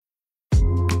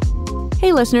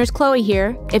Hey listeners, Chloe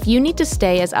here. If you need to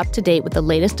stay as up to date with the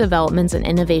latest developments and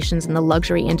innovations in the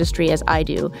luxury industry as I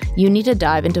do, you need to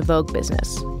dive into Vogue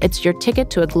Business. It's your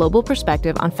ticket to a global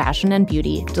perspective on fashion and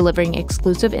beauty, delivering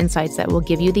exclusive insights that will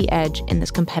give you the edge in this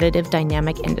competitive,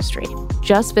 dynamic industry.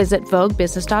 Just visit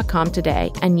VogueBusiness.com today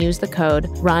and use the code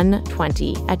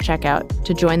RUN20 at checkout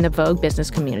to join the Vogue Business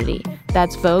community.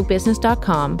 That's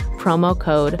VogueBusiness.com, promo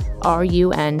code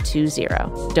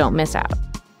RUN20. Don't miss out.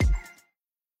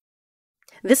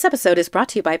 This episode is brought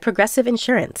to you by Progressive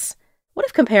Insurance. What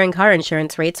if comparing car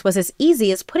insurance rates was as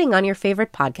easy as putting on your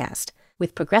favorite podcast?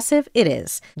 With Progressive, it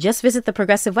is. Just visit the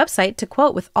Progressive website to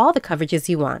quote with all the coverages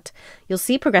you want. You'll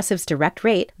see Progressive's direct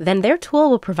rate, then their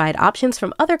tool will provide options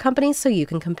from other companies so you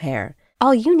can compare.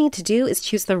 All you need to do is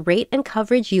choose the rate and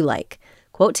coverage you like.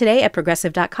 Quote today at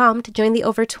Progressive.com to join the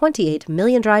over 28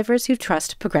 million drivers who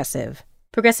trust Progressive.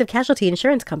 Progressive Casualty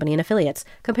Insurance Company and Affiliates.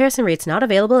 Comparison rates not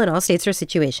available in all states or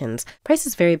situations.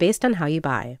 Prices vary based on how you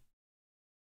buy.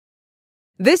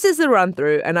 This is The Run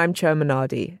Through, and I'm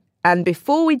Chioma. And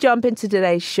before we jump into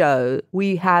today's show,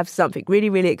 we have something really,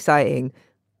 really exciting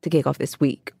to kick off this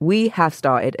week. We have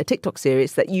started a TikTok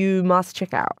series that you must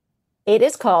check out. It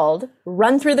is called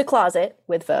Run Through the Closet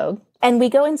with Vogue. And we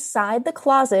go inside the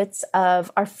closets of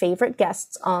our favorite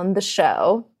guests on the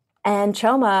show. And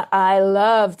Chioma, I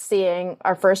loved seeing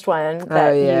our first one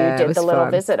that you did the little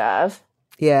visit of.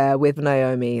 Yeah, with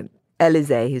Naomi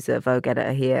Elise, who's a Vogue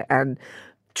editor here, and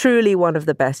truly one of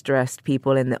the best dressed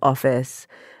people in the office.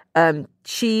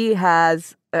 She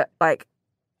has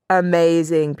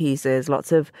amazing pieces,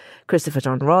 lots of Christopher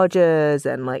John Rogers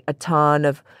and a ton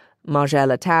of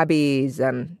Margiela Tabbies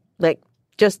and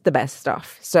just the best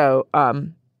stuff. So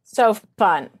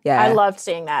fun. Yeah. I loved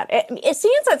seeing that.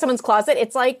 Seeing inside someone's closet,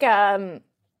 it's like into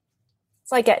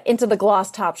the gloss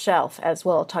top shelf, as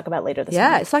we'll talk about later this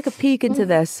morning. Yeah, it's like a peek into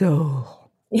their soul.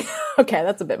 Okay,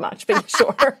 that's a bit much, but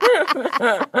sure.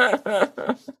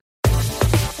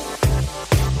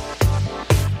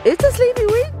 It's a sleepy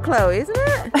week, Chloe, isn't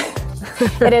it?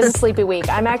 It is a sleepy week.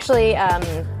 I'm actually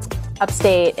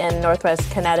upstate in Northwest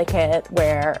Connecticut,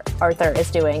 where Arthur is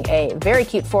doing a very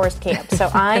cute forest camp. So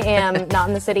I am not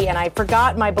in the city, and I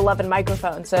forgot my beloved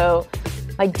microphone. So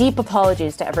my deep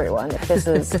apologies to everyone if this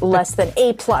is less than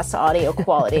A+ audio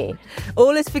quality.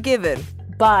 All is forgiven.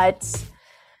 But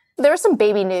there was some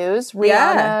baby news.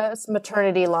 Rihanna's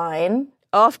maternity line.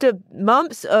 After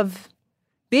months of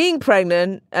being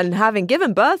pregnant and having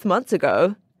given birth months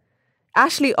ago,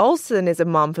 Ashley Olsen is a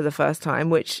mom for the first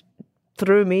time, which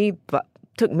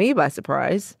took me by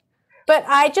surprise. But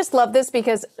I just love this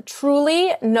because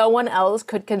truly no one else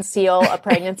could conceal a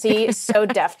pregnancy so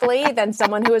deftly than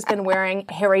someone who has been wearing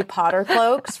Harry Potter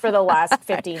cloaks for the last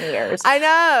 15 years. I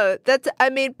know.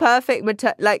 Perfect.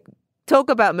 Talk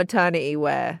about maternity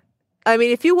wear. I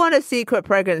mean, if you want a secret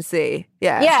pregnancy,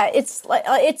 yeah. Yeah, it's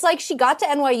like she got to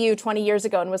NYU 20 years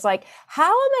ago and was like, how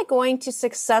am I going to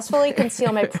successfully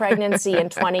conceal my pregnancy in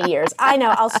 20 years? I know,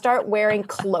 I'll start wearing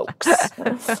cloaks.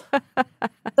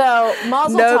 So,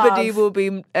 mazel Nobody tov. will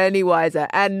be any wiser.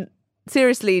 And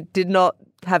seriously, did not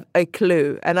have a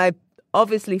clue. And I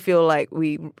obviously feel like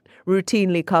we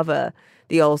routinely cover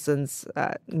the Olsens,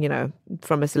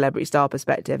 from a celebrity star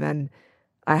perspective. And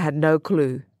I had no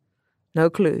clue. No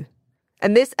clue.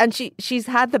 And she's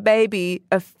had the baby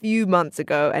a few months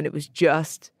ago, and it was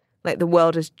just the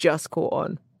world has just caught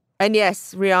on. And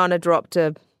yes, Rihanna dropped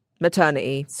a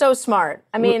maternity. So smart.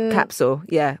 I mean, capsule,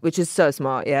 yeah, which is so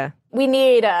smart, yeah. We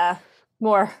need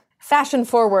more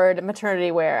fashion-forward maternity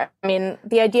wear. I mean,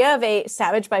 the idea of a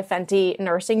Savage by Fenty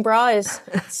nursing bra is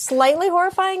slightly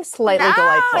horrifying, slightly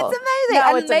delightful. It's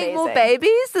amazing. No, and make more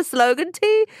babies, the slogan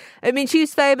tee. I mean,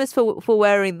 she's famous for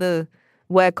wearing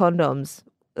wear condoms.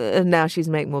 And now she's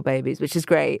make more babies, which is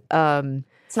great.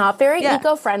 It's not very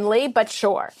eco-friendly, but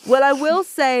sure. Well, I will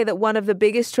say that one of the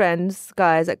biggest trends,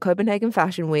 guys, at Copenhagen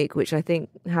Fashion Week, which I think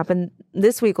happened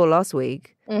this week or last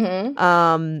week,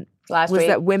 was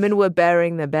that women were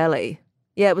bearing their belly.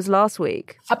 Yeah, it was last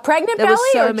week. A pregnant there belly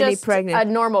so or many just a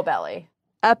normal belly?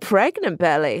 A pregnant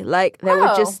belly. They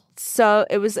were just so...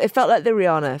 It felt like the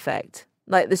Rihanna effect.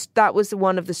 That was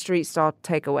one of the street style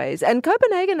takeaways. And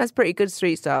Copenhagen has pretty good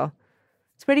street style.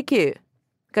 It's pretty cute.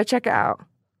 Go check it out.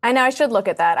 I know, I should look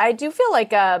at that. I do feel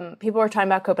like people are talking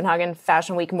about Copenhagen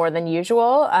Fashion Week more than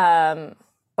usual,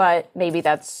 but maybe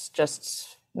that's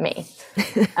just me.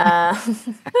 I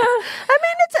mean,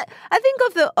 I think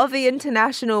of the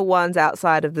international ones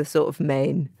outside of the sort of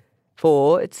main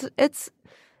four. It's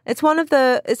one of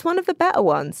the better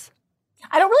ones.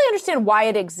 I don't really understand why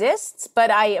it exists,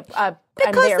 but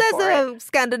because there's a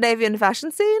Scandinavian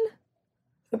fashion scene.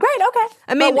 Great, okay.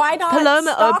 I mean, but why not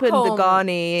Paloma Stockholm? opened the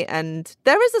Garni, and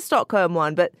there is a Stockholm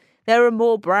one, but there are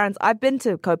more brands. I've been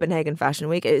to Copenhagen Fashion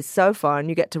Week. It is so fun.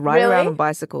 You get to ride around on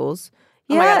bicycles.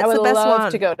 Oh Yeah, my God, it's I would the best love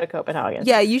one. to go to Copenhagen.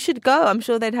 Yeah, you should go. I'm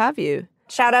sure they'd have you.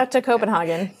 Shout out to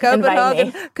Copenhagen. Copenhagen.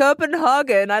 Invite me.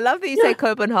 Copenhagen. I love that you say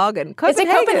Copenhagen. Is it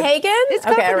Copenhagen? It's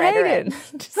okay, Copenhagen.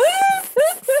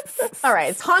 All right,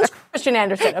 it's Hans Christian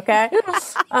Andersen, okay?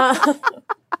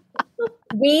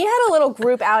 We had a little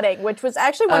group outing, which was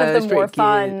actually one of the more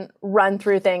fun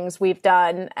run-through things we've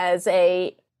done as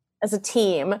a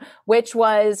team, which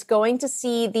was going to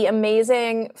see the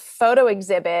amazing photo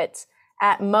exhibit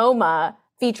at MoMA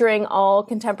featuring all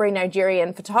contemporary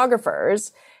Nigerian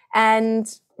photographers. And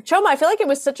Chioma, I feel like it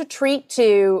was such a treat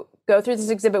to go through this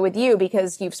exhibit with you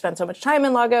because you've spent so much time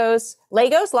in Lagos.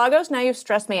 Now you've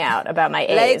stressed me out about my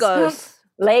A's.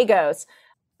 Lagos.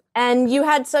 And you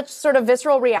had such sort of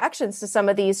visceral reactions to some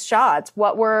of these shots.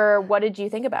 What did you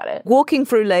think about it? Walking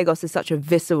through Lagos is such a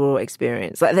visceral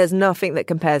experience. Like, there's nothing that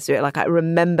compares to it. Like, I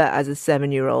remember as a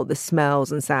 7-year-old the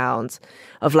smells and sounds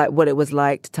of like what it was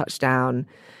like to touch down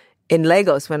in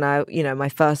Lagos when my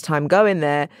first time going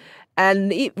there.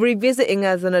 And revisiting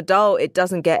as an adult, it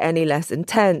doesn't get any less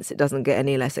intense. It doesn't get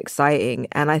any less exciting.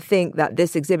 And I think that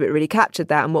this exhibit really captured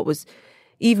that. And what was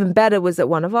even better was that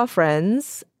one of our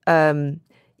friends,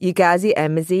 Yugazi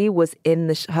Emezi, was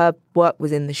in her work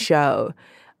was in the show.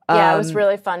 Yeah, it was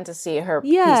really fun to see her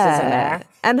pieces in there.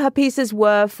 And her pieces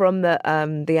were from the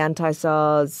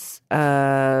anti-SARS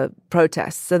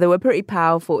protests. So they were pretty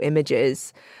powerful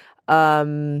images.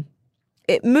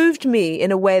 It moved me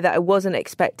in a way that I wasn't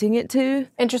expecting it to.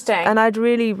 Interesting. And I'd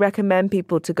really recommend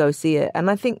people to go see it.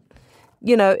 And I think,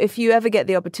 if you ever get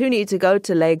the opportunity to go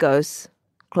to Lagos,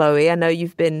 Chloe, I know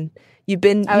you've been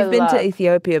to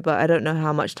Ethiopia, but I don't know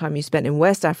how much time you spent in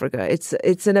West Africa.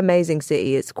 It's an amazing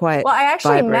city. It's quite Well, I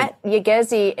actually vibrant. met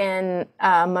Yegezi in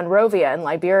Monrovia in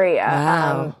Liberia.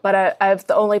 Wow. But I've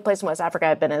the only place in West Africa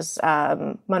I've been is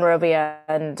Monrovia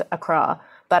and Accra.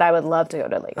 But I would love to go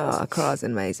to Lagos. Oh, Accra's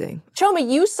amazing. Chioma,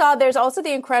 you saw there's also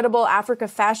the incredible Africa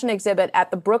fashion exhibit at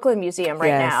the Brooklyn Museum right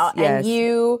now. Yes. And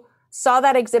you saw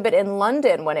that exhibit in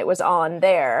London when it was on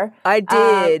there. I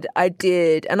did.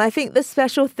 And I think the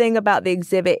special thing about the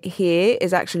exhibit here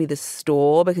is actually the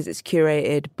store, because it's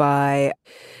curated by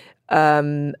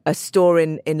a store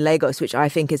in Lagos, which I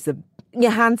think is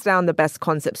hands down the best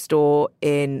concept store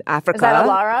in Africa. Is that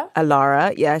Alara?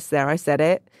 Alara, yes, there I said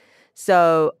it.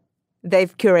 So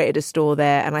they've curated a store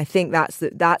there, and I think that's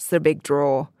the big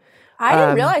draw. I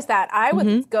didn't realize that. I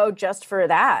would go just for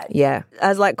that. Yeah.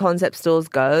 As like concept stores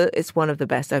go, it's one of the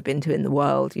best I've been to in the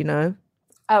world,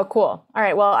 Oh, cool. All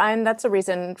right. Well, that's a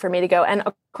reason for me to go. And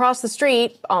across the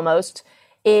street, almost,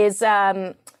 is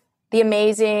the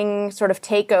amazing sort of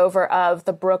takeover of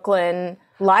the Brooklyn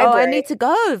Library. Oh, I need to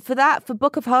go for that, for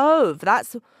Book of Hove.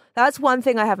 That's one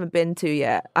thing I haven't been to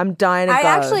yet. I'm dying to go. I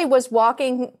actually was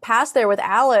walking past there with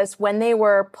Alice when they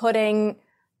were putting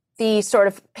the sort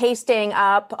of pasting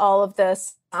up all of the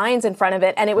signs in front of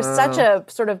it. And it was such a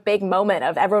sort of big moment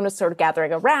of everyone was sort of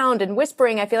gathering around and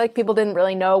whispering. I feel like people didn't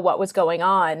really know what was going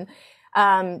on.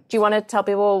 Do you want to tell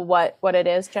people what it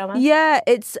is, Chioma? Yeah,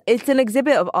 it's an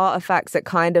exhibit of artifacts that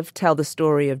kind of tell the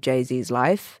story of Jay-Z's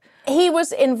life. He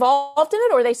was involved in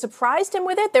it, or they surprised him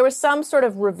with it? There was some sort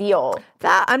of reveal.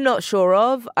 That I'm not sure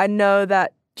of. I know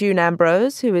that June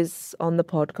Ambrose, who is on the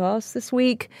podcast this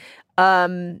week,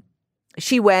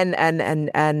 she went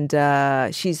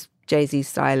and she's Jay-Z's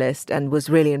stylist and was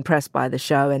really impressed by the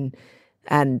show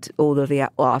and all of the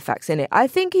artifacts in it. I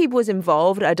think he was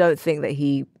involved. I don't think that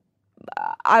he...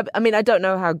 I mean, I don't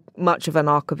know how much of an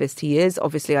archivist he is.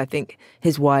 Obviously, I think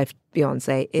his wife,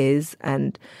 Beyonce, is.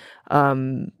 And...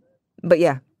 but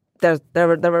yeah, there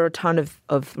are a ton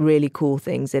of really cool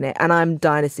things in it, and I'm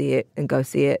dying to see it and go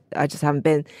see it. I just haven't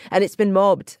been, and it's been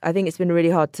mobbed. I think it's been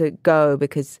really hard to go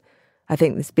because I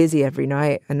think it's busy every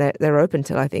night, and they're open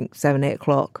till I think 7-8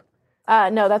 o'clock.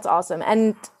 No, that's awesome.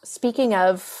 And speaking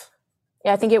of,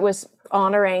 I think it was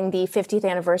honoring the 50th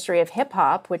anniversary of hip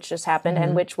hop, which just happened,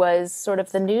 and which was sort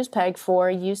of the news peg for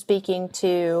you speaking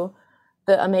to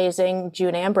the amazing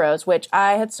June Ambrose, which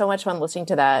I had so much fun listening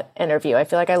to that interview. I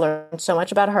feel like I learned so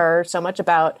much about her, so much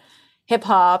about hip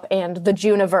hop and the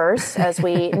Juniverse, as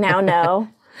we now know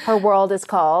her world is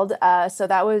called. So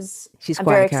that was, I'm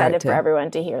very excited for everyone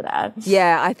to hear that.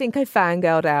 Yeah, I think I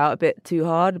fangirled out a bit too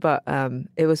hard, but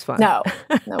it was fun. No,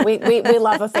 we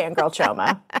love a fangirl,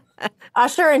 Chioma.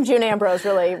 Usher and June Ambrose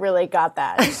really got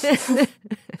that.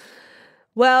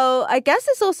 Well, I guess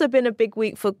it's also been a big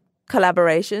week for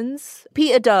Collaborations.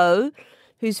 Peter Doe,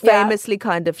 who's famously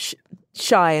kind of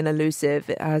shy and elusive,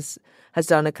 has has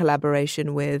done a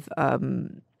collaboration with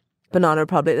Banana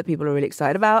Republic that people are really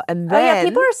excited about. And then,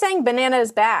 people are saying Banana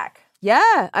is back.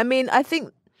 Yeah, I mean, I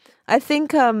think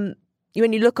when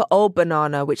you look at old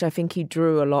Banana, which I think he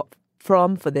drew a lot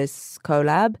from for this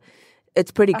collab,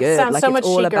 it's pretty good. Sounds like, so it's much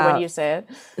all chicer about when you say it.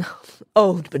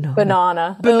 Old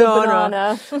Banana.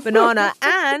 Banana. Banana.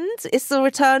 And it's the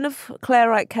return of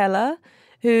Wright Keller,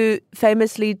 who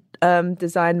famously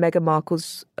designed Meghan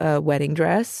Markle's wedding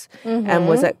dress and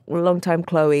was a long-time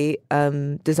Chloe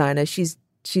designer. She's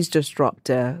just dropped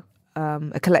a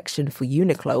collection for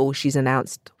Uniqlo, or she's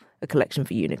announced a collection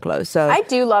for Uniqlo. So I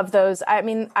do love those. I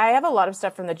mean, I have a lot of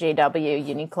stuff from the JW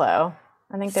Uniqlo.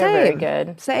 I think they're very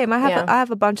good. Same. I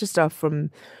have a bunch of stuff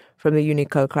from the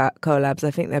Uniqlo collabs.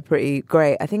 I think they're pretty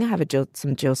great. I think I have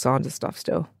some Jill Sanders stuff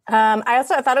still. I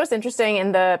thought it was interesting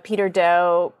in the Peter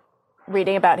Doe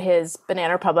reading about his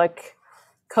Banana Republic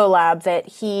collab that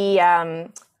he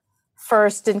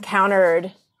first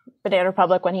encountered Banana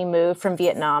Republic when he moved from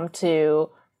Vietnam to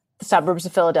the suburbs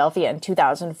of Philadelphia in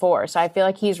 2004. So I feel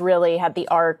like he's really had the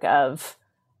arc of,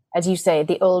 as you say,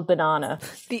 the old banana.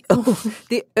 The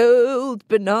old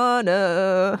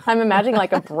banana. I'm imagining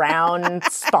like a brown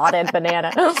spotted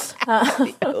banana.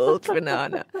 The old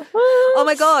banana. Oh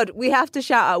my God, we have to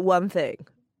shout out one thing.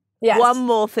 Yes. One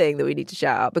more thing that we need to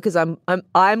shout out, because I'm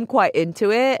quite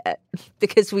into it,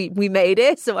 because we made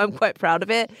it, so I'm quite proud of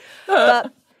it.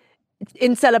 But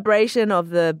in celebration of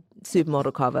the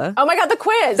supermodel cover. Oh my God, the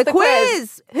quiz. The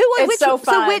quiz. It's so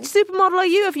fun. So which supermodel are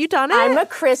you? Have you done it? I'm a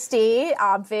Christy,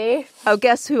 obvi. Oh,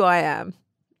 guess who I am?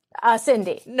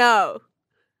 Cindy. No.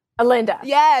 A Linda.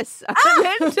 Yes.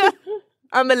 I'm Linda.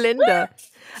 I'm a Linda.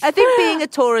 I think being a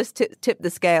Taurus tipped the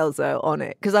scales, though, on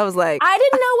it. Because I was like... I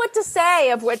didn't know what to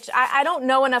say, of which I don't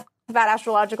know enough about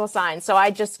astrological signs, so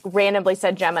I just randomly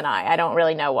said Gemini. I don't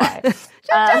really know why.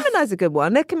 Gemini's a good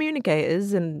one. They're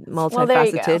communicators and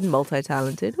multifaceted and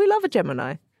multi-talented. We love a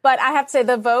Gemini. But I have to say,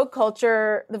 the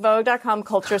Vogue.com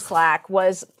culture Slack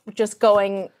was just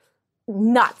going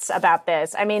nuts about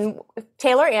this. I mean,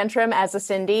 Taylor Antrim as a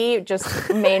Cindy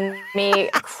just made me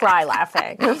cry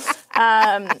laughing.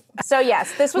 So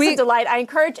yes, this was a delight. I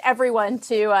encourage everyone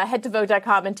to head to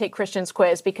Vogue.com and take Christian's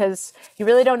quiz, because you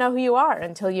really don't know who you are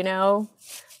until you know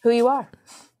who you are.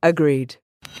 Agreed.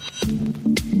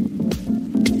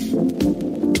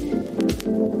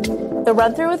 The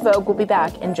Run Through with Vogue will be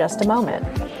back in just a moment.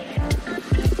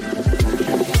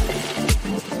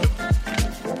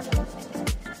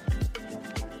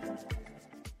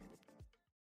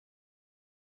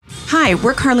 Hi,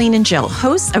 we're Carlene and Jill,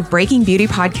 hosts of Breaking Beauty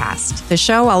Podcast, the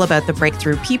show all about the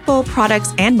breakthrough people,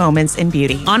 products, and moments in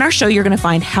beauty. On our show, you're going to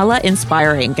find hella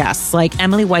inspiring guests like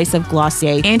Emily Weiss of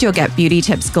Glossier. And you'll get beauty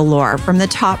tips galore from the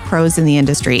top pros in the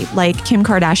industry, like Kim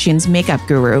Kardashian's makeup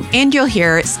guru. And you'll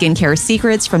hear skincare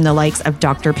secrets from the likes of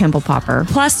Dr. Pimple Popper.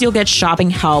 Plus, you'll get shopping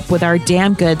help with our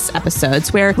Damn Goods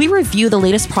episodes, where we review the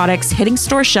latest products hitting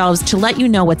store shelves to let you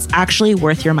know what's actually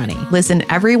worth your money. Listen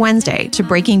every Wednesday to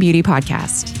Breaking Beauty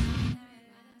Podcast.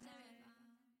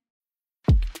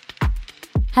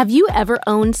 Have you ever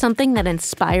owned something that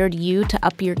inspired you to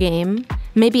up your game?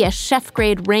 Maybe a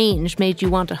chef-grade range made you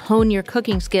want to hone your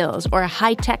cooking skills, or a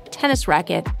high-tech tennis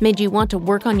racket made you want to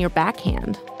work on your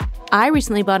backhand. I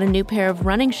recently bought a new pair of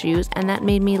running shoes, and that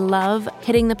made me love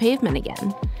hitting the pavement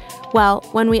again. Well,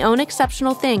 when we own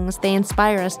exceptional things, they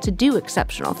inspire us to do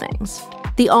exceptional things.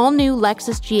 The all-new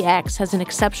Lexus GX has an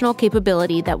exceptional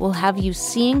capability that will have you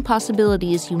seeing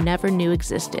possibilities you never knew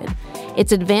existed.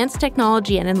 Its advanced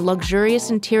technology and a luxurious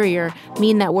interior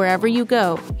mean that wherever you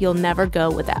go, you'll never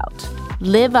go without.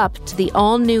 Live up to the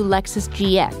all-new Lexus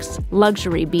GX,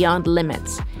 luxury beyond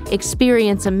limits.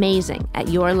 Experience amazing at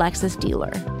your Lexus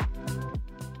dealer.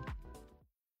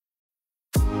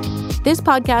 This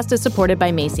podcast is supported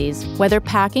by Macy's. Whether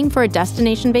packing for a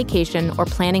destination vacation or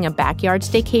planning a backyard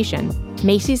staycation,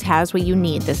 Macy's has what you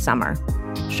need this summer.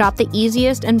 Shop the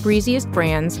easiest and breeziest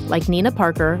brands like Nina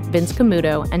Parker, Vince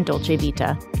Camuto, and Dolce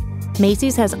Vita.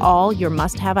 Macy's has all your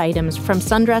must-have items, from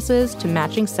sundresses to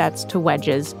matching sets to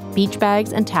wedges, beach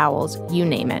bags and towels, you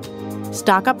name it.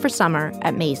 Stock up for summer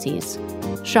at Macy's.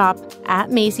 Shop at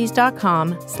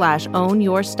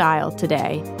Macys.com/ownyourstyle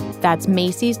today. That's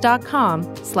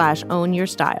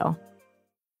Macys.com/ownyourstyle.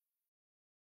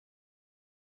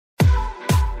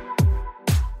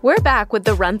 We're back with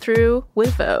the run-through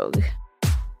with Vogue.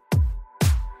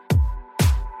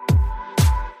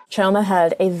 Chioma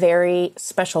had a very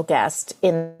special guest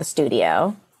in the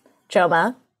studio.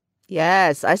 Chioma?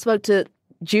 Yes, I spoke to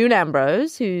June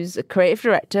Ambrose, who's a creative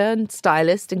director and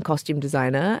stylist and costume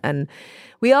designer. And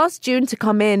we asked June to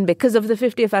come in because of the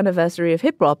 50th anniversary of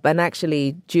hip hop. And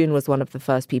actually, June was one of the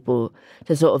first people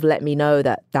to sort of let me know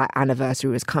that that anniversary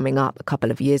was coming up a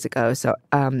couple of years ago. So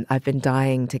I've been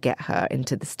dying to get her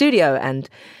into the studio. And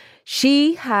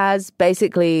she has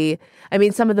basically, I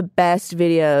mean, some of the best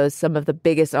videos, some of the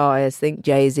biggest artists, think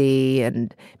Jay-Z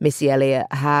and Missy Elliott,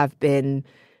 have been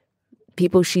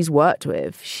people she's worked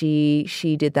with. She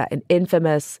did that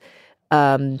infamous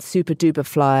Super Duper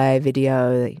Fly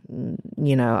video,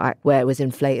 you know, where it was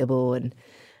inflatable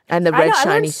and the red shiny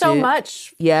I learned suit. so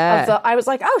much. Yeah, I was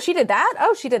like, oh, she did that.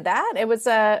 Oh, she did that. It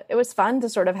was fun to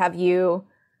sort of have you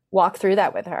walk through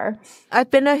that with her.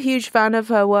 I've been a huge fan of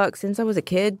her work since I was a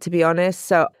kid, to be honest.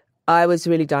 So I was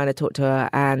really dying to talk to her.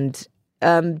 And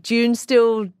June's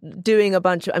still doing a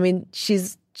bunch of, I mean,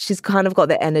 she's kind of got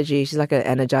the energy. She's like an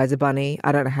Energizer bunny.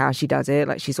 I don't know how she does it.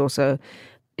 Like she's a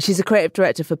creative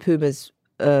director for PUMA's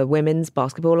women's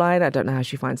basketball line. I don't know how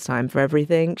she finds time for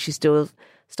everything. She still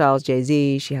styles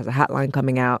Jay-Z. She has a hat line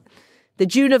coming out. The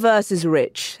Juniverse is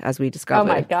rich, as we discovered.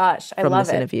 Oh my gosh, I love it. From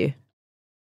this interview.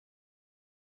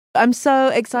 I'm so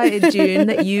excited, June,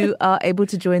 that you are able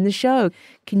to join the show.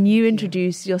 Can you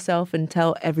introduce yourself and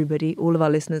tell everybody, all of our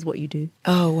listeners, what you do?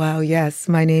 Oh, wow, yes.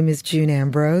 My name is June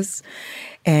Ambrose,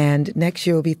 and next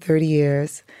year will be 30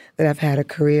 years that I've had a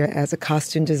career as a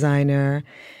costume designer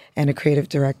and a creative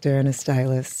director and a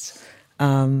stylist.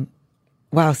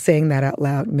 Wow, saying that out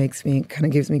loud gives me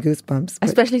goosebumps.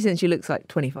 Especially since you look like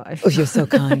 25. Oh, you're so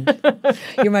kind.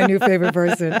 You're my new favorite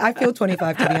person. I feel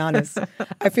 25, to be honest.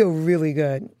 I feel really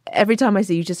good. Every time I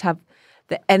see you, just have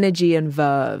the energy and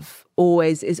verve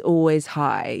is always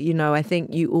high. You know, I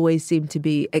think you always seem to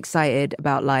be excited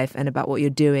about life and about what you're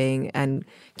doing and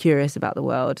curious about the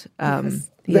world.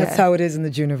 Yes. That's how it is in the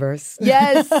Juniverse.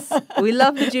 Yes, we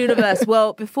love the Juniverse.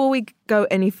 Well, before we go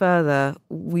any further,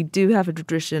 we do have a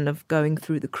tradition of going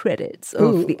through the credits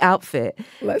of the outfit.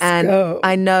 Let's go.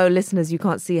 I know, listeners, you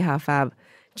can't see how fab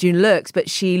June looks, but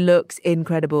she looks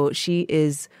incredible. She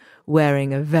is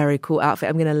wearing a very cool outfit.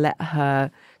 I'm going to let her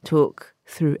talk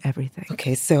through everything.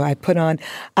 Okay, so I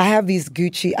have these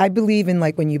Gucci. I believe in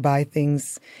like when you buy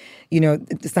things, you know,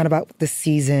 it's not about the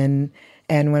season.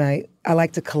 And when I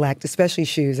like to collect, especially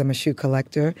shoes. I'm a shoe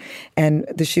collector. And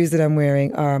the shoes that I'm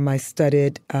wearing are my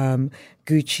studded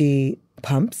Gucci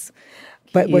pumps.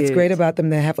 But Cute. What's great about them,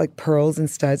 they have like pearls and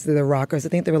studs. They're the rockers. I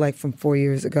think they were like from 4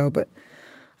 years ago, but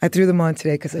I threw them on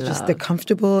today because they're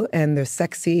comfortable and they're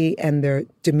sexy and they're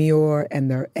demure and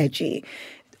they're edgy.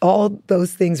 All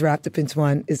those things wrapped up into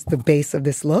one is the base of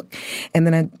this look. And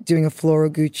then I'm doing a floral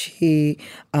Gucci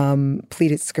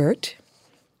pleated skirt.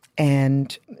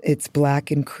 And it's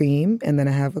black and cream. And then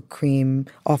I have a cream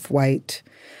off-white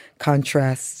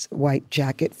contrast white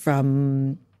jacket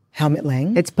from Helmut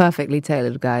Lang. It's perfectly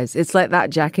tailored, guys. It's like that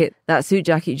jacket, that suit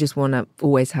jacket you just want to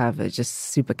always have. It's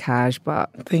just super cash, but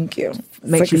thank you.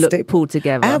 Makes you look pulled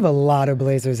together. I have a lot of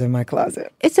blazers in my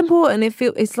closet. It's important.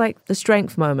 It's like the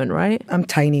strength moment, right? I'm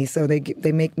tiny, so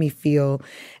they make me feel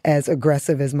as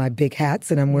aggressive as my big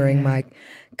hats. And I'm wearing my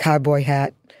cowboy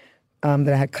hat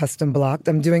that I had custom blocked.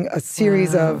 I'm doing a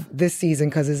series of this season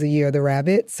because it's a year of the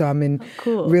rabbit. So I'm in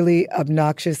really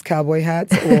obnoxious cowboy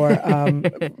hats or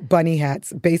bunny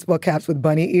hats, baseball caps with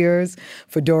bunny ears,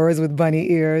 fedoras with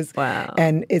bunny ears. Wow.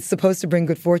 And it's supposed to bring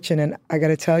good fortune. And I got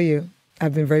to tell you,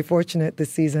 I've been very fortunate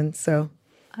this season. So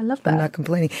I love that. I'm not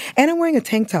complaining. And I'm wearing a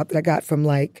tank top that I got from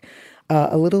like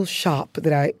a little shop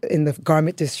in the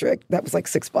garment district that was like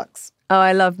 $6. Oh,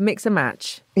 I love mix and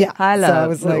match. Yeah. I love. So I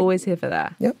was We're like, always here for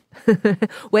that. Yep.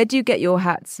 Where do you get your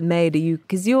hats made?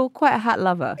 Because you're quite a hat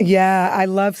lover. Yeah, I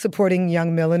love supporting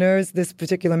young milliners. This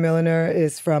particular milliner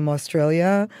is from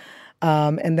Australia.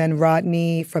 And then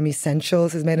Rodney from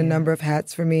Essentials has made a number of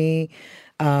hats for me.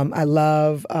 I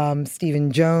love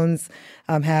Stephen Jones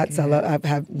hats. I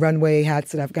have runway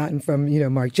hats that I've gotten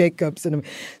from, Marc Jacobs. And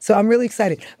so I'm really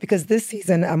excited because this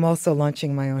season I'm also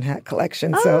launching my own hat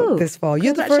collection. So this fall.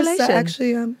 You're the first to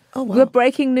actually, oh, wow. We're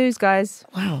breaking news, guys.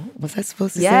 Wow. Was I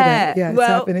supposed to say that? Yeah, it's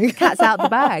happening. Cat's out the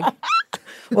bag.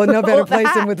 Well, no better place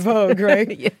than with Vogue,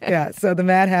 right? Yeah. So the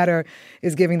Mad Hatter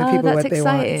is giving the people what they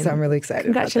want. So I'm really excited.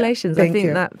 Congratulations. About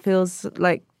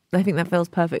that. I think that feels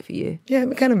perfect for you. Yeah,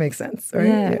 it kind of makes sense, right?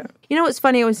 Yeah. You know what's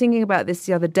funny? I was thinking about this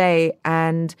the other day,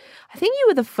 and I think you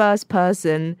were the first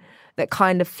person that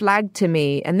kind of flagged to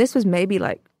me, and this was maybe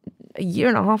like a year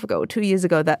and a half ago or 2 years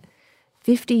ago, that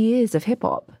 50 years of hip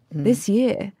hop this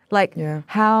year. Like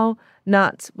how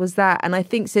nuts was that. And I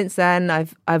think since then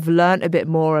I've learned a bit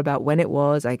more about when it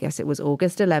was. I guess it was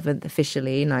August 11th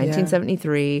officially,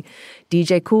 1973.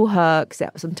 DJ Kool Herc set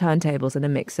up some turntables and a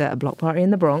mixer at a block party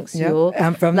in the Bronx. Yep.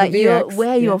 I'm from the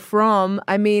VX. You're from.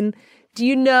 I mean, do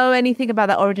you know anything about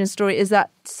that origin story? Is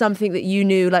that something that you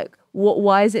knew? Like,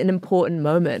 why is it an important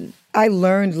moment? I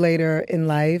learned later in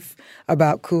life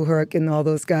about Kool Herc and all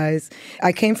those guys.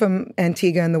 I came from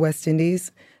Antigua in the West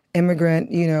Indies. Immigrant,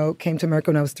 came to America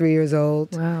when I was 3 years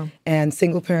old. Wow. And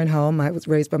single-parent home. I was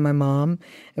raised by my mom.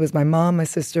 It was my mom, my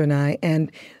sister, and I.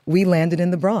 And we landed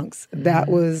in the Bronx. Mm-hmm. That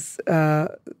was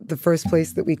the first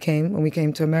place that we came when we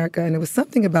came to America. And it was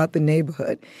something about the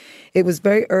neighborhood. It was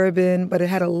very urban, but it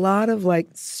had a lot of,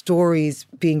 stories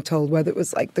being told, whether it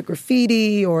was, the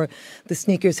graffiti or the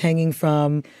sneakers hanging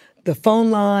from the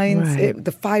phone lines, right.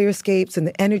 The fire escapes and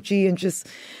the energy and just...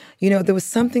 there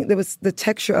was the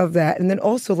texture of that. And then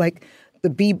also the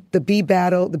bee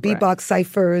battle, the beatbox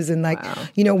ciphers. And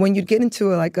wow. When you'd get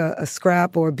into a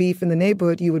scrap or a beef in the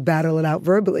neighborhood, you would battle it out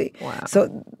verbally. Wow.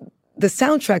 So the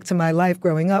soundtrack to my life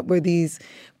growing up were these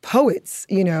poets,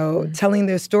 telling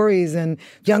their stories and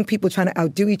young people trying to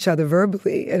outdo each other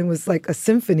verbally. And it was like a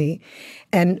symphony.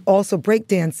 And also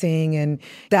breakdancing. And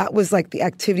that was the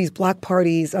activities, block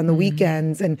parties on the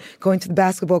weekends and going to the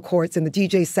basketball courts and the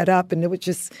DJ set up. And it was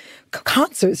just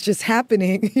concerts just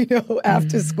happening,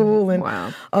 after school and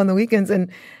wow. on the weekends. And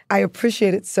I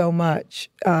appreciate it so much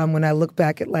when I look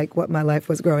back at what my life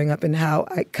was growing up and how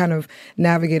I kind of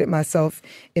navigated myself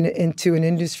into an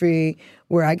industry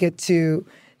where I get to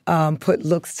put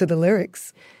looks to the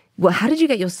lyrics. Well, how did you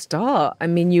get your start? I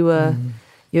mean, you were...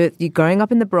 You're growing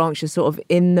up in the Bronx. You're sort of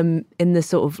in the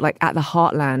sort of at the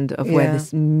heartland of where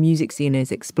this music scene is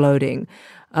exploding.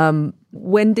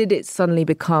 When did it suddenly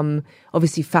become?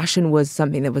 Obviously, fashion was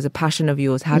something that was a passion of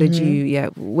yours. How did you? Yeah,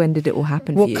 when did it all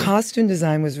happen for you? Well, costume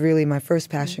design was really my first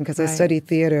passion because I studied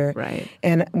theater. Right.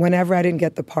 And whenever I didn't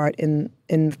get the part in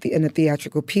a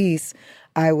theatrical piece,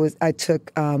 I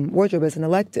took wardrobe as an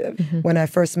elective. Mm-hmm. When I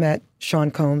first met Sean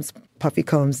Combs, Puffy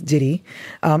Combs, Diddy,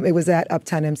 it was at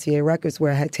Uptown MCA Records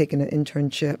where I had taken an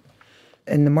internship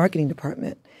in the marketing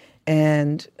department.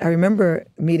 And I remember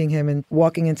meeting him and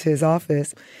walking into his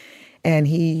office, and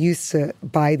he used to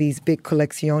buy these big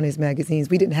colecciones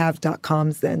magazines. We didn't have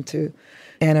 .coms then,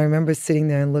 and I remember sitting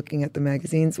there and looking at the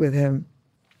magazines with him,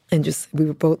 and we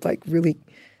were both really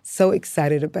so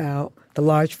excited about the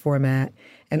large format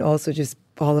and also just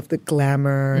all of the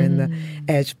glamour and the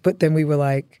edge. But then we were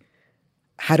like,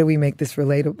 how do we make this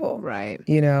relatable? Right.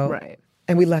 Right.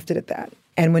 And we left it at that.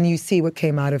 And when you see what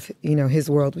came out of, his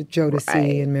world with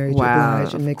Jodeci and Mary J.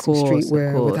 Blige and mixing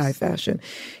streetwear with high fashion,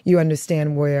 you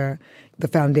understand where the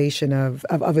foundation of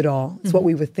it all. It's what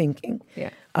we were thinking. Yeah.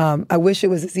 I wish it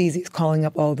was as easy as calling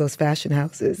up all those fashion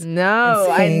houses.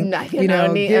 No, saying, I can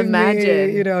only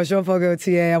imagine. Me, Jean-Paul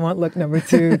Gaultier, I want look number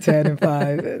 2, 10, and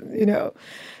 5. And,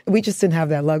 we just didn't have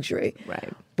that luxury.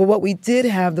 Right. But what we did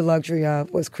have the luxury of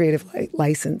was creative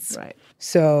license. Right.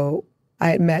 So I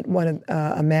had met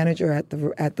a manager at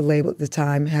the label at the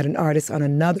time, had an artist on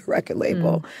another record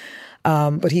label.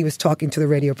 But he was talking to the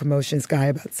radio promotions guy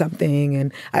about something,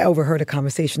 and I overheard a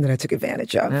conversation that I took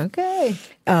advantage of. Okay.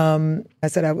 I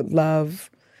said, I would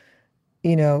love,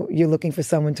 you're looking for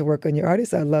someone to work on your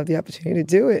artist. I'd love the opportunity to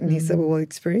do it. And he said, well, what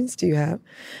experience do you have?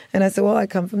 And I said, well, I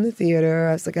come from the theater.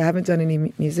 I was like, I haven't done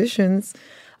any musicians.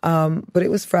 But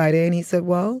it was Friday, and he said,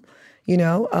 well,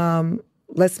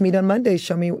 let's meet on Monday.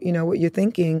 Show me, what you're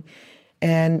thinking.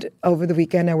 And over the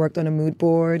weekend, I worked on a mood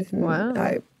board. And wow.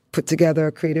 I put together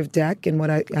a creative deck. And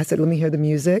I said, let me hear the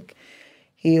music.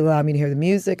 He allowed me to hear the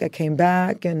music. I came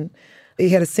back, and he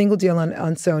had a single deal on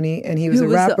Sony, and he was a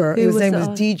rapper. His name was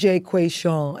DJ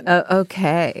Quayshawn.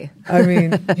 Okay. I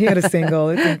mean, he had a single.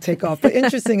 It didn't take off. But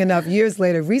interesting enough, years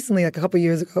later, recently, a couple of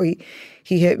years ago,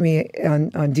 he hit me on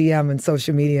DM and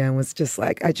social media and was just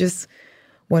like, I just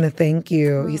want to thank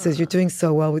you. He says, you're doing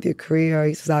so well with your career.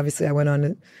 He says, obviously, I went on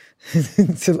to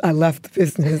I left the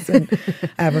business, and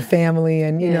I have a family.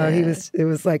 And, it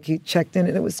was like he checked in,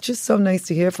 and it was just so nice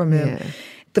to hear from him. Yeah.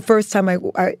 The first time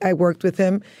I worked with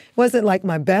him wasn't like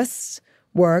my best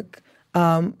work,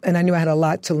 and I knew I had a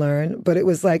lot to learn, but it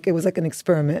was like an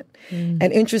experiment. And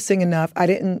interesting enough, I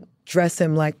didn't dress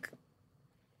him like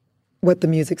what the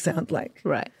music sounded like.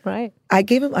 Right. I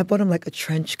bought him like a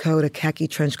trench coat, a khaki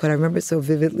trench coat. I remember it so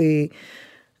vividly.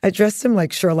 I dressed him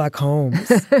like Sherlock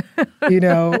Holmes,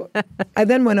 I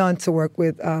then went on to work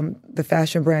with the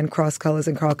fashion brand Cross Colors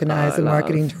and Carl Kanai as a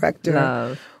marketing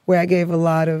director, where I gave a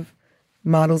lot of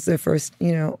models their first,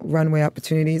 runway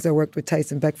opportunities. I worked with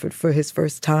Tyson Beckford for his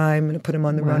first time and put him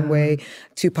on the runway.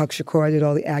 Tupac Shakur, I did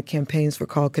all the ad campaigns for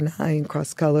Carl Kanai and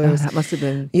Cross Colors. Oh, that must have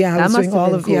been. Yeah, I was doing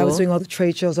I was doing all the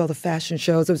trade shows, all the fashion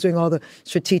shows. I was doing all the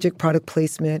strategic product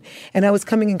placement, and I was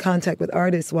coming in contact with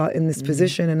artists while in this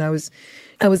position. And I was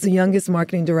the youngest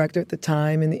marketing director at the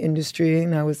time in the industry,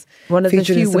 and I was one of the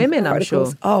few women,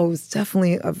 articles. I'm sure. Oh, it was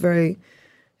definitely a very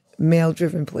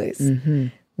male-driven place. Mm-hmm.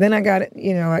 Then I got,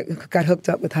 I got hooked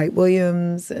up with Hype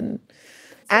Williams, and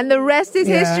the rest is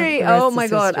history. Oh my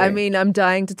God! History. I mean, I'm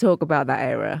dying to talk about that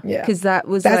era. Yeah, because that's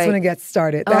when it gets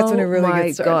started. That's when it really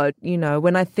gets started. Oh my God!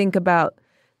 When I think about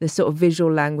the sort of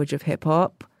visual language of hip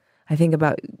hop, I think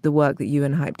about the work that you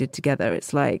and Hype did together.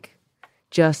 It's like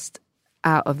just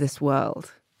out of this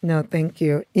world. No, thank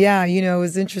you. Yeah, it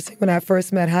was interesting when I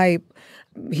first met Hype.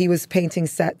 He was painting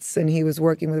sets and he was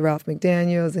working with Ralph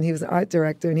McDaniels and he was an art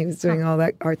director and he was doing all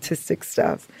that artistic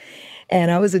stuff.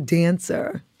 And I was a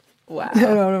dancer. Wow.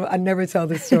 I never tell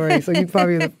this story, so this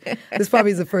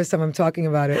probably is the first time I'm talking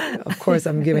about it. Of course,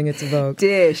 I'm giving it to Vogue.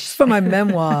 Dish. It's for my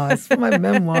memoirs. But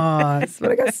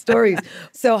I got stories.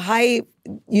 So Hype,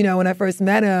 when I first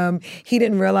met him, he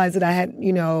didn't realize that I had,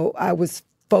 I was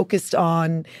focused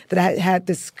on that I had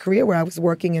this career where I was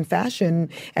working in fashion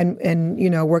and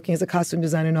working as a costume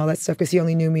designer and all that stuff because he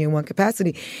only knew me in one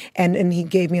capacity. And he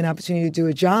gave me an opportunity to do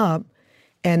a job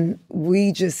and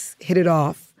we just hit it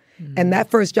off. Mm-hmm. And that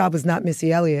first job was not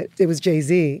Missy Elliott. It was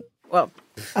Jay-Z. Well,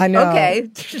 I know. Okay.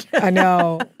 I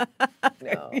know. I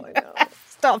know.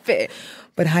 Stop it.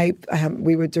 But Hype,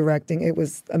 we were directing. It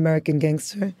was American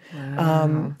Gangster.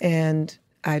 Wow. And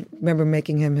I remember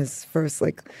making him his first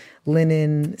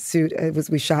linen suit.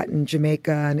 We shot in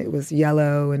Jamaica and it was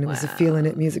yellow and it was a Feelin'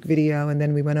 It music video. And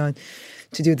then we went on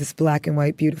to do this black and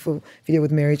white beautiful video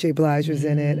with Mary J. Blige was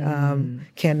in it.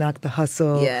 Can't Knock the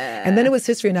Hustle. Yeah. And then it was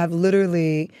history. And I've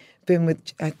literally been with,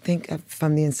 I think,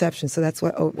 from the inception. So that's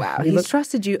what. Wow. He's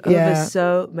trusted you over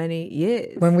so many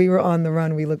years. When we were on the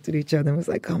run, we looked at each other and was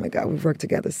like, oh my God, we've worked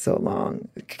together so long.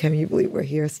 Can you believe we're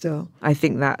here still? I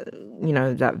think that,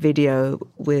 that video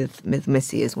with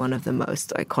Missy is one of the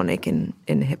most iconic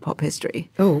in hip hop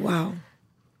history. Oh, wow.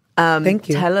 Thank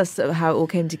you. Tell us how it all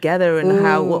came together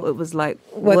and what it was like.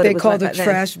 What they called a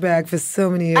trash bag for so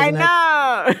many years. I know.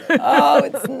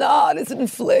 It's not. It's an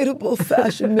inflatable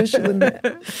fashion Michelin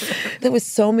man. There was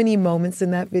so many moments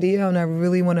in that video, and I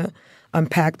really want to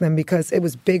unpack them because it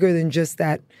was bigger than just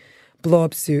that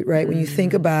blow-up suit, right? When you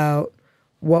think about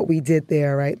what we did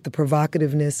there, right? The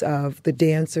provocativeness of the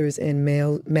dancers in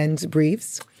men's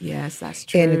briefs. Yes, that's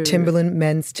true. And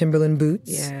men's Timberland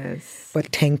boots. Yes.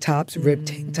 But tank tops, ribbed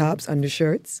tank tops,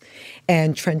 undershirts,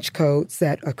 and trench coats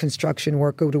that a construction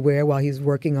worker would wear while he's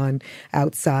working on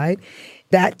outside.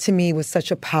 That to me was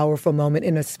such a powerful moment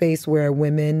in a space where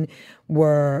women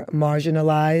were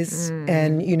marginalized.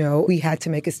 And, we had to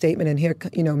make a statement. And here,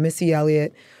 Missy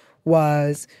Elliott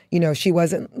was, she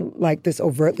wasn't like this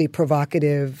overtly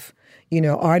provocative,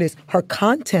 artist. Her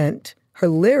content, her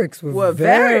lyrics were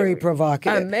very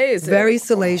provocative. Amazing. Very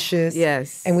salacious.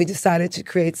 Yes. And we decided to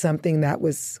create something that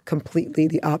was completely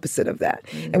the opposite of that.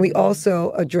 And we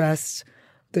also addressed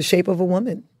the shape of a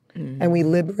woman. And we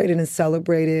liberated and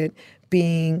celebrated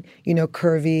being,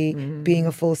 curvy, being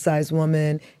a full-size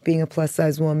woman, being a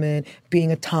plus-size woman,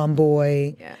 being a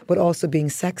tomboy, but also being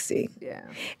sexy. Yeah.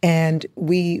 And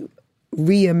we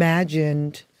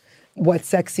reimagined what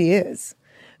sexy is.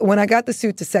 When I got the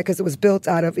suit to set, because it was built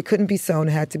it couldn't be sewn,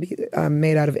 it had to be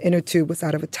made out of inner tube, was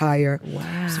out of a tire.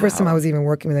 Wow. It's the first time I was even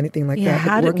working with anything like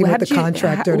that. Working with the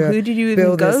contractor who did you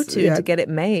even go to get it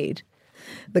made?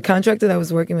 The contractor that I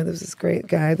was working with was this great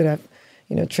guy that I've,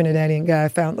 Trinidadian guy I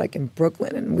found in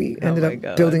Brooklyn, and we ended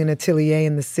up building an atelier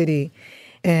in the city.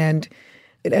 And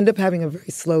it ended up having a very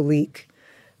slow leak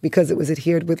because it was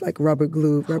adhered with rubber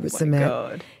glue, rubber cement.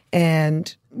 God.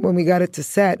 And when we got it to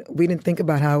set, we didn't think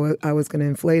about how I was going to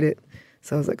inflate it.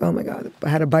 So I was like, oh my God, I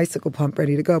had a bicycle pump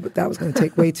ready to go, but that was going to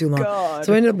take way too long. God.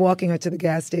 So I ended up walking her to the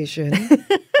gas station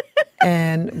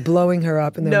and blowing her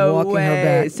up and then walking her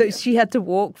back. So she had to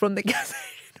walk from the gas station.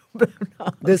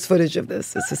 There's footage of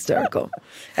this. It's hysterical.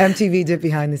 MTV did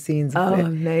behind the scenes of it.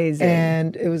 Amazing.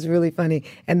 And it was really funny.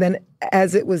 And then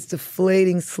as it was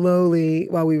deflating slowly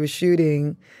while we were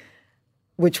shooting,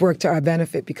 which worked to our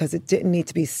benefit because it didn't need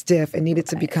to be stiff. It needed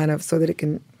to be kind of so that it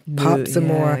can pop some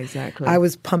more. Exactly. I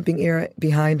was pumping air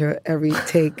behind her every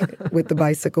take with the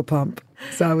bicycle pump.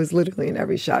 So I was literally in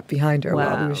every shot behind her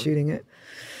while we were shooting it.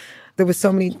 There were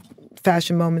so many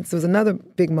fashion moments. There was another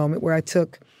big moment where I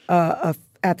took a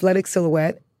athletic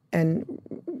silhouette and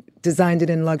designed it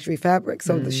in luxury fabric.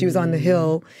 So she was on the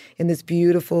hill in this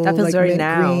beautiful, that feels like very mint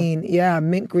now. green,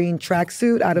 mint green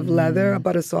tracksuit out of leather,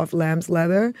 about a soft lamb's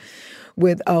leather,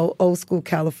 with old school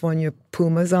California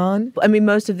Pumas on. I mean,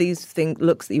 most of these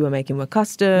looks that you were making were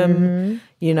custom.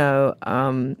 You know,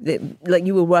 like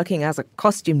you were working as a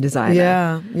costume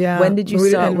designer. Yeah. When did you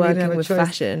start working with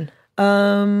fashion?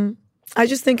 I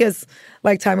just think as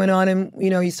like time went on, and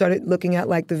you started looking at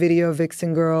like the video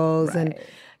vixen girls, and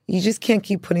you just can't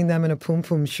keep putting them in a pum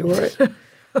pum short.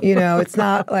 It's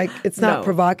not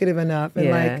provocative enough,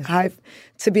 and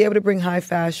to be able to bring high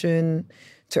fashion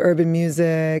to urban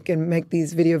music and make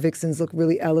these video vixens look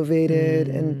really elevated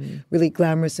and really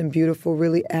glamorous and beautiful,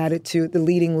 really added to it. The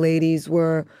leading ladies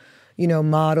were,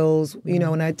 models.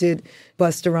 When I did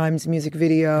Busta Rhymes' music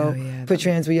video, Put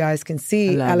Your Hands Where Your Eyes Can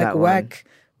See, Alec Weck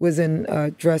was in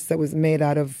a dress that was made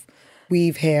out of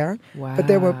weave hair. Wow. But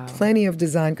there were plenty of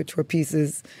design couture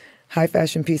pieces, high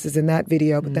fashion pieces in that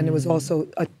video, but then there was also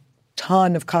a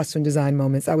ton of costume design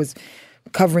moments. I was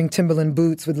covering Timberland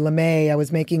boots with lame. I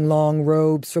was making long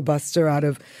robes for Buster out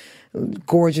of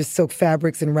gorgeous silk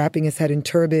fabrics and wrapping his head in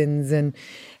turbans, and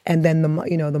then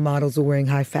the models were wearing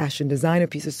high fashion designer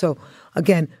pieces. So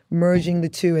again, merging the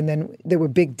two, and then there were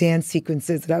big dance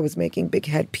sequences that I was making, big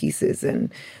head pieces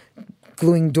and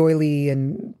gluing doily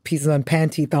and pieces on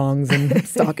panty thongs and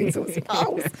stockings. Back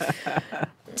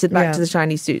to the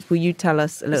shiny suits. Will you tell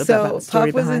us a little bit about the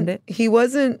story behind it? He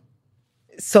wasn't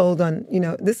sold on,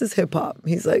 this is hip hop.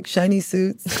 He's like, shiny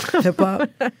suits, hip hop.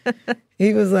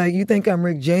 He was like, you think I'm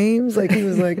Rick James? Like, he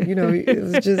was like, it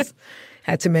was just,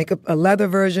 had to make a leather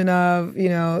version of,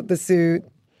 the suit.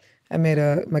 I made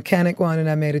a mechanic one, and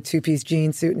I made a 2-piece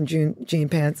jean suit and jean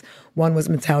pants. One was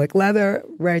metallic leather,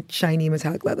 red, shiny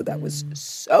metallic leather. That was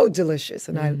so delicious.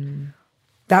 And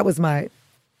that was my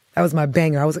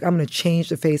banger. I was like, I'm going to change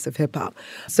the face of hip hop.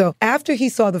 So after he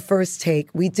saw the first take,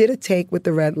 we did a take with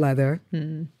the red leather.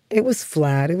 It was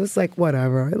flat. It was like,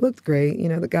 whatever. It looked great.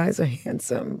 The guys are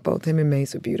handsome. Both him and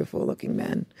Mace are beautiful looking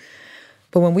men.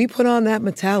 But when we put on that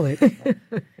metallic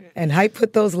and Hype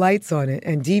put those lights on it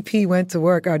and DP went to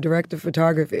work, our director of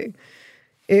photography,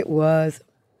 it was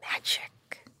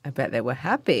magic. I bet they were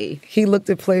happy. He looked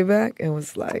at playback and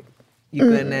was like, you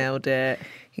nailed it.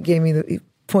 He gave me he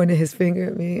pointed his finger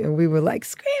at me, and we were like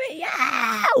screaming,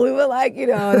 yeah! We were like,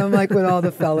 and I'm like with all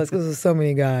the fellas, because there's so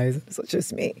many guys. It's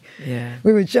just me. Yeah.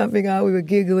 We were jumping out, we were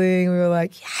giggling, we were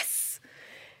like, yes!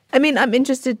 I mean, I'm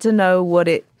interested to know what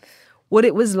it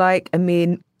was like,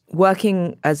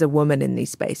 working as a woman in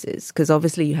these spaces, because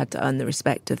obviously you had to earn the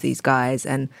respect of these guys,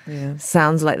 and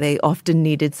sounds like they often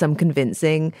needed some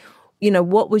convincing.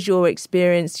 What was your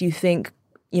experience, do you think,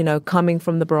 coming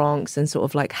from the Bronx and sort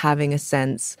of like having a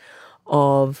sense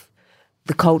of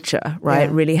the culture, right,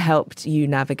 really helped you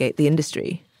navigate the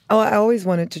industry? Oh, I always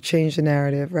wanted to change the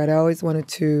narrative, right? I always wanted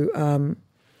to,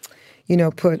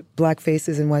 put black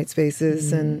faces in white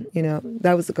spaces. And,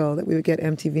 that was the goal, that we would get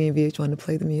MTV and VH1 to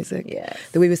play the music. Yes.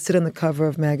 That we would sit on the cover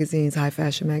of magazines, high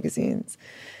fashion magazines,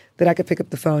 that I could pick up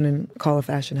the phone and call a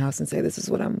fashion house and say, this is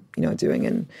what I'm, doing.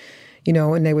 And,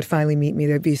 when they would finally meet me,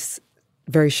 they'd be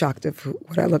very shocked of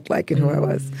what I looked like and who I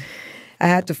was. I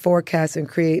had to forecast and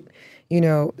create,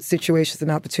 situations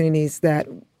and opportunities that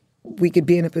we could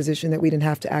be in a position that we didn't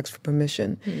have to ask for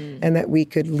permission and that we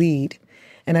could lead.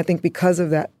 And I think because of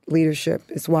that leadership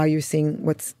is why you're seeing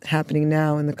what's happening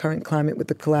now in the current climate with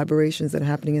the collaborations that are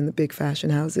happening in the big fashion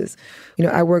houses.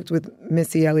 I worked with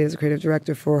Missy Elliott as a creative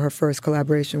director for her first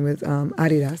collaboration with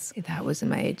Adidas. That was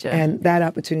major. And that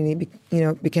opportunity,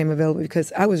 became available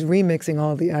because I was remixing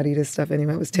all the Adidas stuff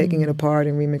anyway. I was taking it apart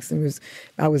and remixing.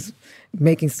 I was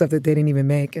making stuff that they didn't even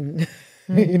make, and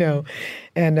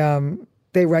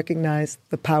they recognized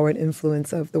the power and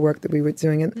influence of the work that we were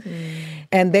doing,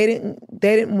 and they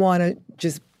didn't want to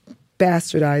just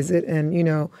bastardize it, and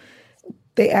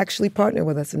they actually partnered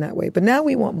with us in that way. But now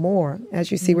we want more.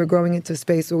 As you see, we're growing into a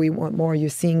space where we want more. You're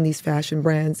seeing these fashion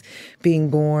brands being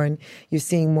born. You're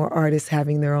seeing more artists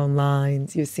having their own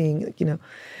lines. You're seeing,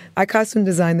 I costume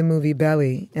designed the movie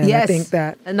Belly, and I think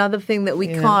that another thing that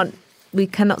we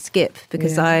cannot skip,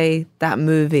 because that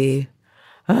movie.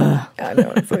 I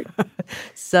know, it's like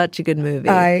such a good movie.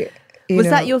 Was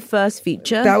that your first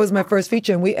feature? That was my first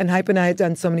feature, and Hype and I had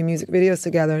done so many music videos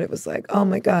together, and it was like, oh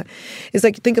my God. It's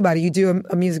like, think about it, you do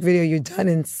a music video, you're done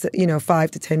in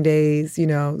 5 to 10 days,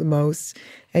 the most,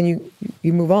 and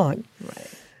you move on.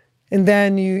 Right. And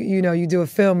then you do a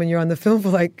film, and you're on the film for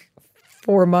like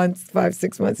 4 months,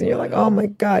 5-6 months, and you're like, oh my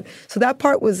God. So that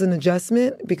part was an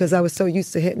adjustment because I was so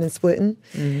used to hitting and splitting.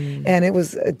 And it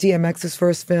was DMX's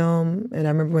first film, and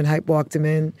I remember when Hype walked him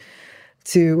in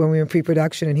to when we were in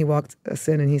pre-production, and he walked us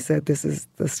in and he said, "This is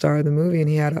the star of the movie," and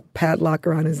he had a padlock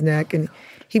around his neck and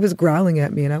he was growling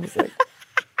at me, and I was like,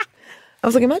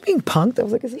 "Am I being punked?" I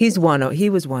was like, he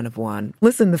was one of one.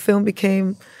 Listen, the film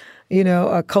became,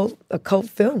 a cult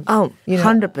film. Oh,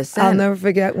 100%. I'll never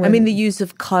forget when. The use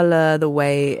of color, the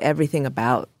way everything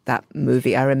about that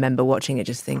movie. I remember watching it,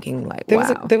 just thinking like,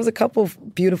 wow. There was a couple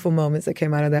of beautiful moments that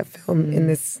came out of that film in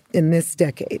this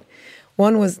decade.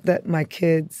 One was that my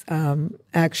kids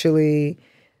actually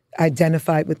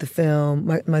identified with the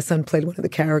film. My son played one of the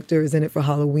characters in it for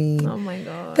Halloween. Oh my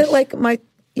gosh! That my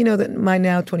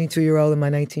now 22-year-old and my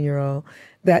 19-year-old,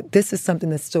 that this is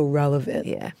something that's still relevant.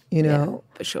 Yeah,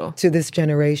 for sure. To this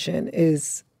generation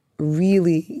is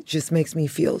really just makes me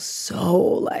feel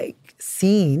so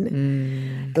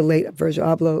seen. The late Virgil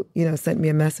Abloh, sent me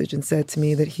a message and said to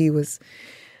me that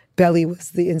Belly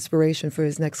was the inspiration for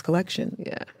his next collection.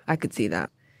 Yeah, I could see that.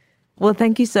 Well,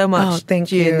 thank you so much. Oh, thank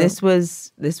June. you. This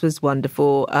was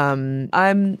wonderful.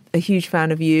 I'm a huge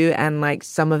fan of you, and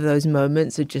some of those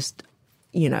moments are just,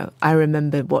 I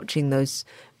remember watching those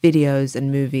videos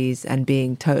and movies and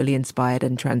being totally inspired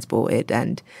and transported.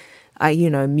 And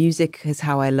music is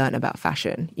how I learned about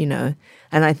fashion, and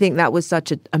I think that was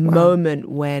such a moment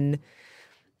when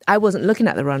I wasn't looking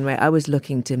at the runway. I was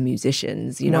looking to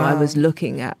musicians. I was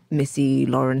looking at Missy,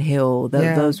 Lauryn Hill.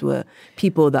 Those were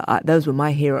people those were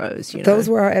my heroes. Those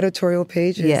were our editorial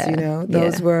pages. Yeah.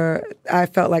 Those were. I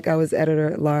felt like I was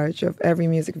editor at large of every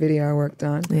music video I worked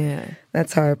on. Yeah,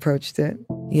 that's how I approached it.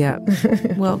 Yeah.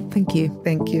 Well, thank you.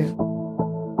 Thank you.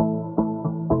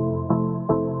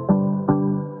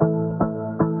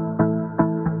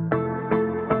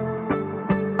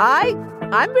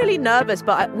 I'm really nervous,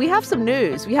 but we have some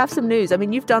news.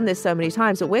 You've done this so many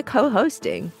times, but we're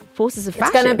co-hosting Forces of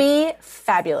Fashion. It's going to be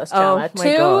fabulous, Chioma. Oh,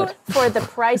 my God. 2 for the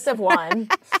price of 1.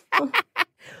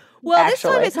 Well, this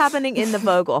time it's happening in the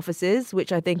Vogue offices,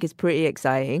 which I think is pretty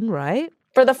exciting, right?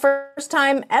 For the first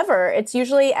time ever. It's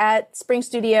usually at Spring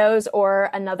Studios or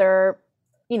another,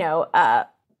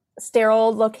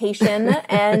 sterile location,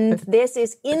 and this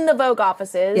is in the Vogue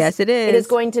offices. Yes, it is. It is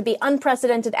going to be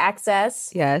unprecedented access.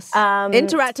 Yes.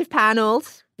 Interactive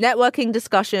panels, networking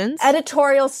discussions.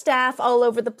 Editorial staff all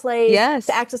over the place. Yes.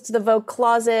 Access to the Vogue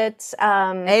closet.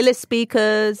 A-list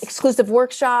speakers. Exclusive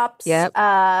workshops. Yep.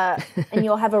 And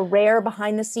you'll have a rare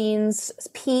behind-the-scenes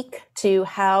peek to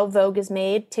how Vogue is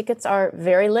made. Tickets are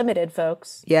very limited,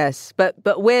 folks. Yes, but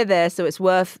we're there, so it's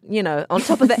worth, on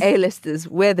top of the A-listers,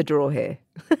 we're the draw here.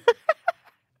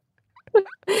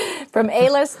 From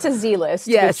A-list to Z-list,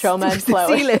 yes, with Chioma and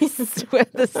Chloe. C-list, we're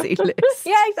the C-list.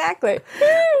 Yeah, exactly.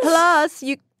 Plus,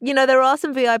 there are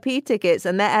some VIP tickets,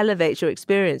 and that elevates your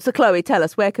experience. So, Chloe, tell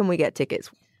us, where can we get tickets?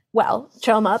 Well,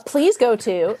 Chioma, please go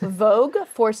to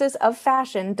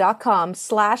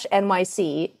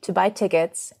VogueForcesOfFashion.com/NYC to buy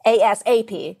tickets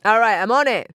ASAP. All right, I'm on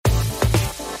it.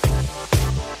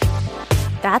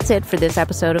 That's it for this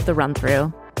episode of The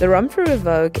Run-Through. The Run-Through of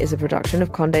Vogue is a production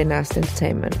of Condé Nast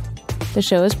Entertainment. The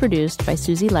show is produced by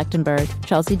Susie Lechtenberg,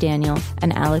 Chelsea Daniel,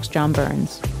 and Alex John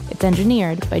Burns. It's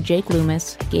engineered by Jake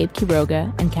Loomis, Gabe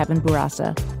Quiroga, and Kevin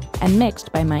Bourassa, and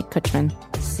mixed by Mike Kutchman.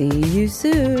 See you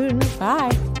soon.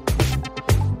 Bye.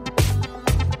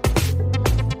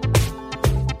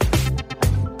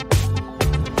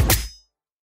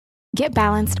 Get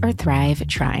balanced or thrive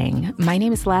trying. My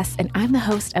name is Les, and I'm the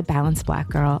host of Balanced Black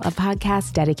Girl, a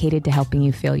podcast dedicated to helping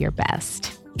you feel your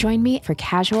best. Join me for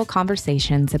casual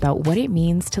conversations about what it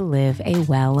means to live a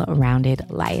well-rounded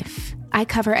life. I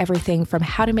cover everything from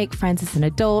how to make friends as an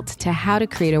adult, to how to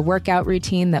create a workout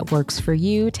routine that works for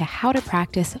you, to how to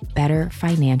practice better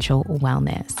financial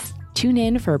wellness. Tune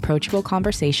in for approachable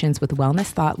conversations with wellness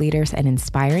thought leaders and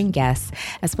inspiring guests,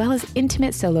 as well as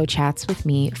intimate solo chats with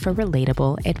me for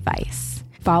relatable advice.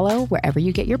 Follow wherever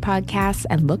you get your podcasts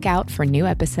and look out for new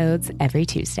episodes every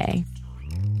Tuesday.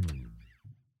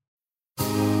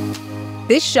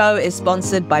 This show is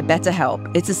sponsored by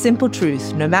BetterHelp. It's a simple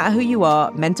truth. No matter who you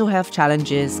are, mental health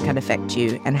challenges can affect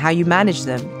you, and how you manage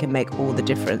them can make all the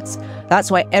difference. That's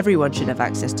why everyone should have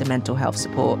access to mental health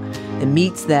support that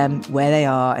meets them where they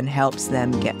are and helps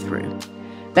them get through.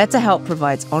 BetterHelp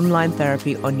provides online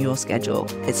therapy on your schedule.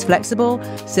 It's flexible,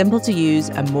 simple to use,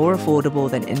 and more affordable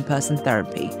than in-person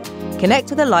therapy.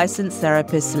 Connect with a licensed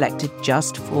therapist selected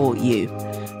just for you.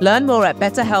 Learn more at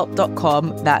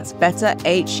betterhelp.com. That's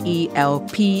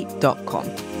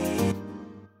betterhelp.com.